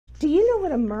Do you know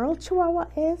what a Merle Chihuahua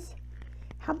is?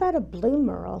 How about a blue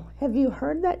Merle? Have you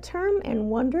heard that term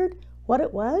and wondered what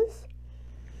it was?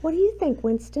 What do you think,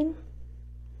 Winston?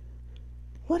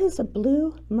 What is a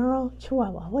blue Merle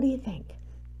Chihuahua? What do you think?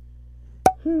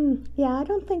 Yeah, I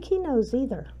don't think he knows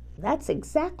either. That's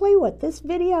exactly what this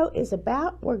video is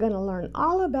about. We're going to learn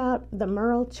all about the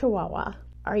Merle Chihuahua.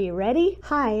 Are you ready?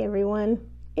 Hi, everyone.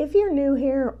 If you're new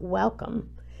here, welcome.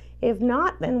 If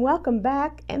not, then welcome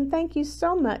back, and thank you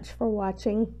so much for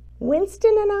watching.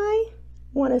 Winston and I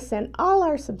want to send all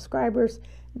our subscribers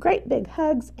great big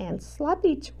hugs and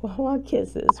sloppy Chihuahua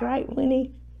kisses, right,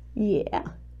 Winnie? Yeah.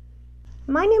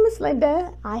 My name is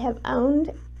Linda. I have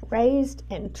owned, raised,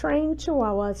 and trained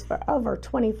Chihuahuas for over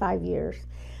 25 years.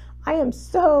 I am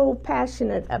so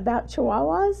passionate about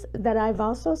Chihuahuas that I've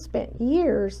also spent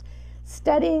years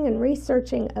studying and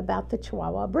researching about the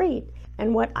Chihuahua breed.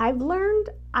 And what I've learned,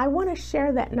 I want to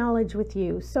share that knowledge with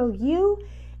you so you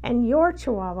and your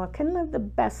Chihuahua can live the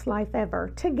best life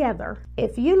ever together.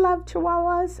 If you love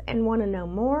Chihuahuas and want to know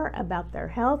more about their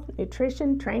health,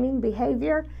 nutrition, training,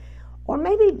 behavior, or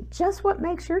maybe just what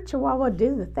makes your Chihuahua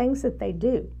do the things that they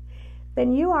do,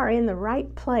 then you are in the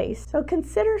right place. So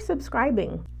consider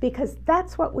subscribing, because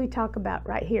that's what we talk about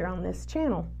right here on this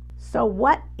channel. So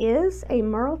what is a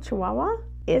Merle Chihuahua?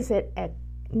 Is it a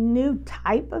new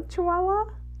type of Chihuahua?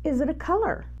 Is it a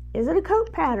color? Is it a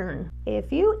coat pattern?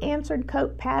 If you answered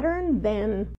coat pattern,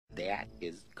 then that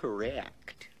is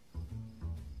correct.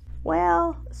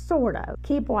 Well, sort of.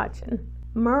 Keep watching.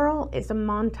 Merle is a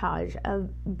montage of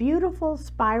beautiful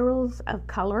spirals of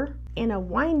color in a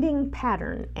winding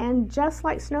pattern, and just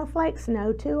like snowflakes,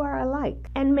 no two are alike.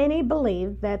 And many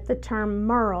believe that the term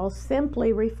Merle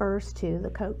simply refers to the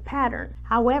coat pattern.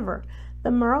 However,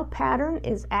 the Merle pattern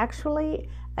is actually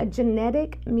a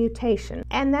genetic mutation,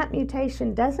 and that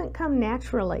mutation doesn't come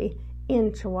naturally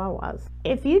in Chihuahuas.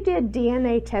 If you did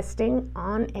DNA testing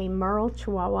on a Merle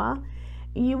Chihuahua,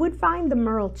 you would find the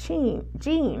Merle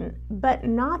gene, but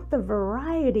not the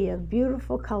variety of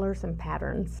beautiful colors and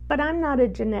patterns. But I'm not a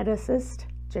geneticist,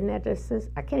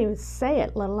 I can't even say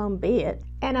it, let alone be it,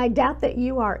 and I doubt that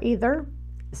you are either.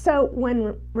 So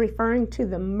when referring to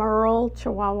the Merle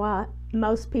Chihuahua,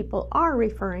 most people are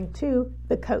referring to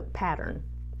the coat pattern,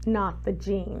 not the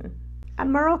gene. A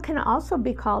Merle can also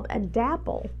be called a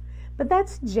dapple, but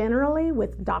that's generally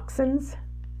with dachshunds.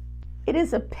 It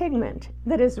is a pigment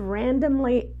that is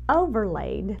randomly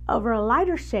overlaid over a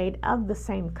lighter shade of the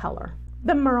same color.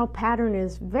 The Merle pattern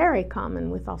is very common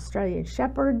with Australian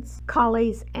Shepherds,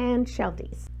 Collies, and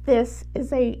Shelties. This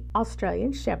is an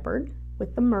Australian Shepherd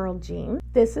with the Merle gene.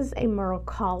 This is a Merle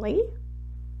Collie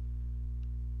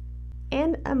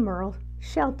and a Merle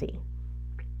Sheltie.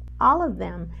 All of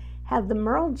them have the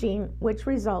Merle gene, which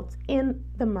results in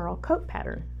the Merle coat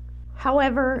pattern.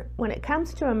 However, when it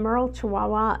comes to a Merle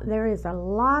Chihuahua, there is a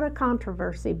lot of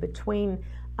controversy between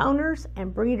owners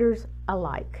and breeders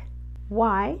alike.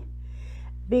 Why?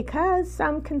 Because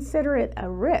some consider it a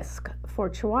risk for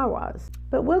Chihuahuas,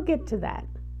 but we'll get to that.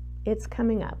 It's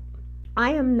coming up.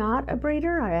 I am not a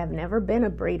breeder. I have never been a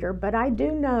breeder, but I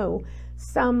do know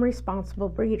some responsible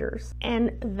breeders,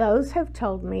 and those have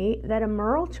told me that a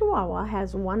Merle Chihuahua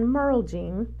has one Merle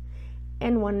gene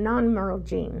and one non-Merle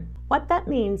gene. What that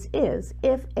means is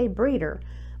if a breeder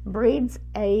breeds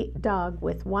a dog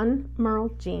with one Merle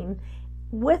gene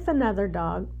with another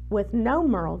dog with no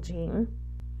Merle gene,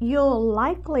 you'll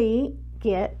likely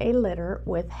get a litter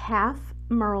with half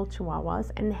Merle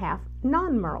Chihuahuas and half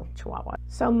non-Merle Chihuahuas.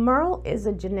 So Merle is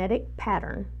a genetic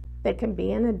pattern that can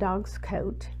be in a dog's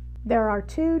coat. There are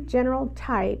two general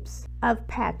types of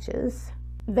patches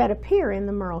that appear in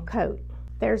the Merle coat.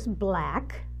 There's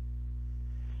black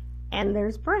and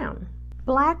there's brown.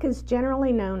 Black is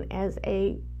generally known as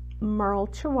a Merle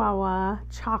Chihuahua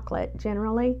chocolate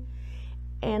generally,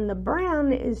 and the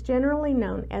brown is generally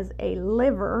known as a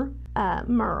liver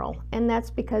Merle, and that's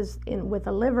because with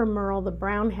a liver Merle, the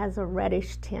brown has a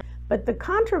reddish tint. But the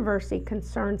controversy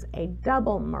concerns a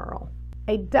double Merle.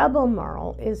 A double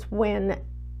Merle is when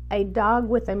a dog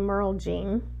with a Merle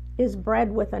gene is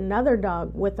bred with another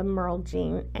dog with a Merle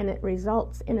gene, and it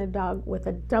results in a dog with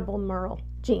a double Merle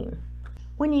gene.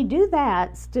 When you do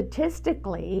that,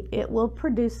 statistically, it will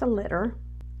produce a litter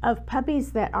of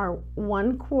puppies that are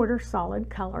 1/4 solid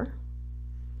color,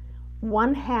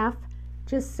 1/2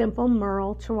 just simple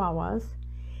Merle Chihuahuas,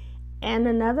 and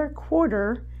another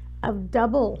 1/4 of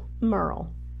double Merle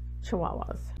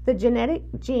Chihuahuas. The genetic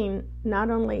gene not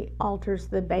only alters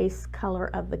the base color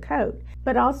of the coat,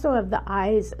 but also of the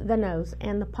eyes, the nose,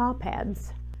 and the paw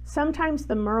pads. Sometimes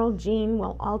the Merle gene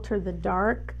will alter the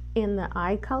dark in the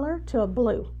eye color to a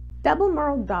blue. Double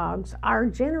Merle dogs are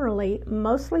generally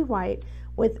mostly white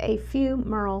with a few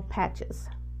Merle patches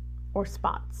or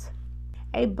spots.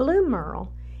 A blue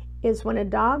Merle is when a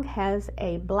dog has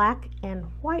a black and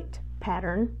white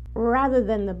pattern rather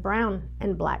than the brown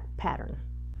and black pattern.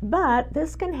 But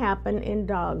this can happen in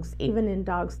dogs, even in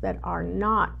dogs that are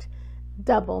not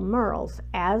double Merles,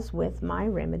 as with my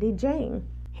Remedy Jane.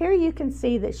 Here you can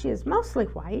see that she is mostly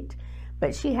white,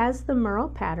 but she has the Merle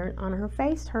pattern on her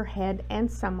face, her head, and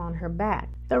some on her back.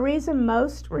 The reason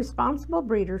most responsible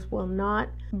breeders will not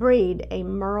breed a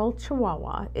Merle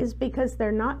Chihuahua is because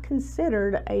they're not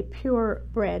considered a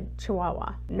purebred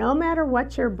Chihuahua. No matter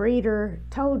what your breeder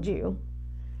told you,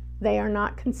 they are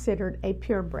not considered a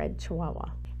purebred Chihuahua.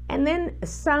 And then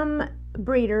some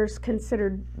breeders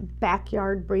considered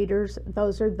backyard breeders.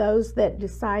 Those are those that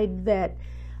decide that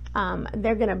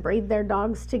they're going to breed their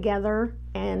dogs together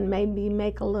and maybe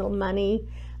make a little money,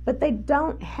 but they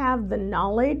don't have the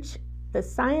knowledge, the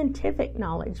scientific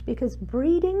knowledge, because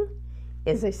breeding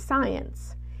is a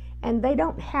science, and they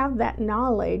don't have that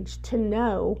knowledge to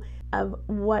know of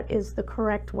what is the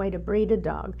correct way to breed a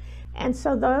dog. And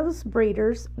so those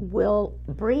breeders will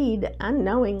breed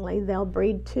unknowingly. They'll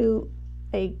breed two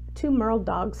Merle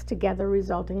dogs together,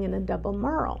 resulting in a double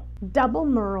Merle. Double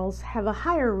Merles have a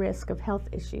higher risk of health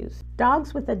issues.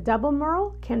 Dogs with a double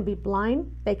Merle can be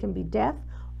blind, they can be deaf,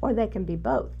 or they can be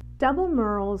both. Double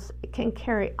Merles can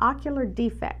carry ocular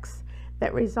defects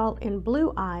that result in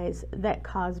blue eyes that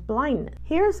cause blindness.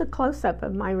 Here's a close-up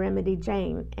of my Remedy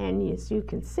Jane, and as you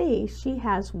can see, she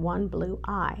has one blue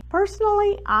eye.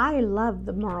 Personally, I love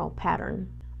the Merle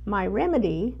pattern. My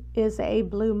Remedy is a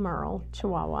blue Merle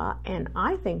Chihuahua, and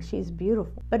I think she's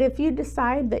beautiful. But if you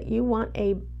decide that you want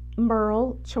a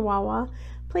Merle Chihuahua,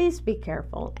 please be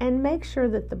careful and make sure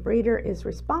that the breeder is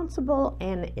responsible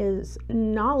and is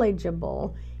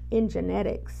knowledgeable in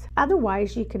genetics.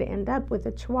 Otherwise, you could end up with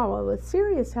a Chihuahua with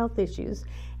serious health issues,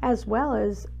 as well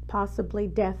as possibly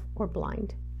deaf or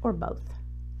blind, or both.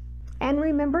 And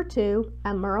remember too,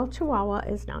 a Merle Chihuahua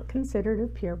is not considered a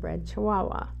purebred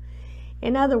Chihuahua.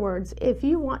 In other words, if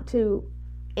you want to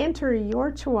enter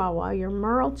your Chihuahua, your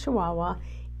Merle Chihuahua,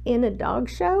 in a dog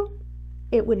show,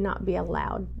 it would not be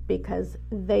allowed because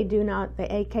they do not, the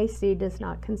AKC does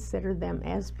not consider them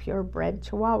as purebred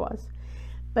Chihuahuas.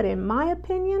 But in my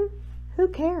opinion, who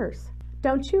cares?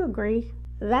 Don't you agree?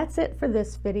 That's it for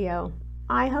this video.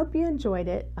 I hope you enjoyed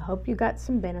it. I hope you got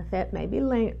some benefit, maybe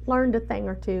learned a thing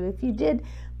or two. If you did,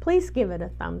 please give it a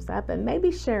thumbs up and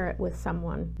maybe share it with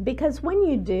someone. Because when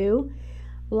you do,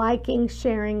 liking,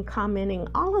 sharing, commenting,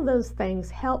 all of those things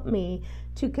help me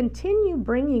to continue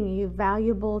bringing you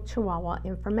valuable Chihuahua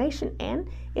information, and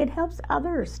it helps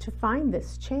others to find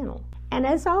this channel. And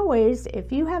as always,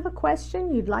 if you have a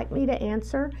question you'd like me to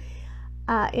answer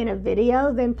in a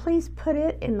video, then please put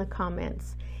it in the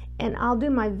comments, and I'll do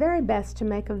my very best to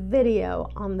make a video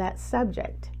on that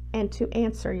subject and to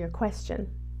answer your question.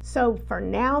 So for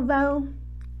now though,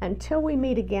 until we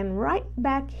meet again right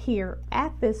back here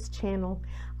at this channel,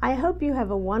 I hope you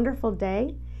have a wonderful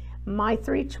day, my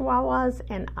 3 Chihuahuas,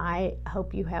 and I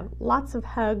hope you have lots of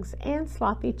hugs and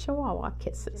sloppy Chihuahua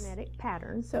kisses. Genetic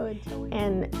pattern, so until we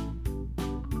and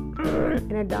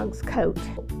in a dog's coat.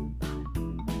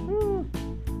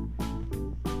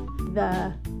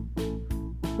 The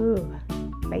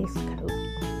base coat.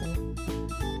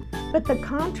 But the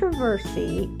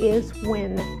controversy is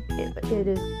when it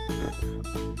is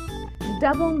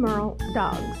double Merle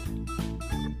dogs.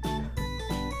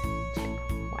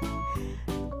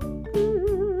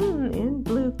 In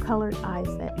blue colored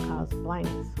eyes that cause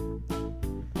blindness.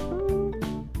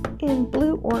 In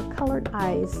blue or colored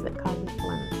eyes that causes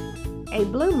blindness. A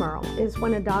blue Merle is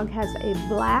when a dog has a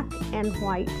black and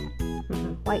white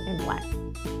and black.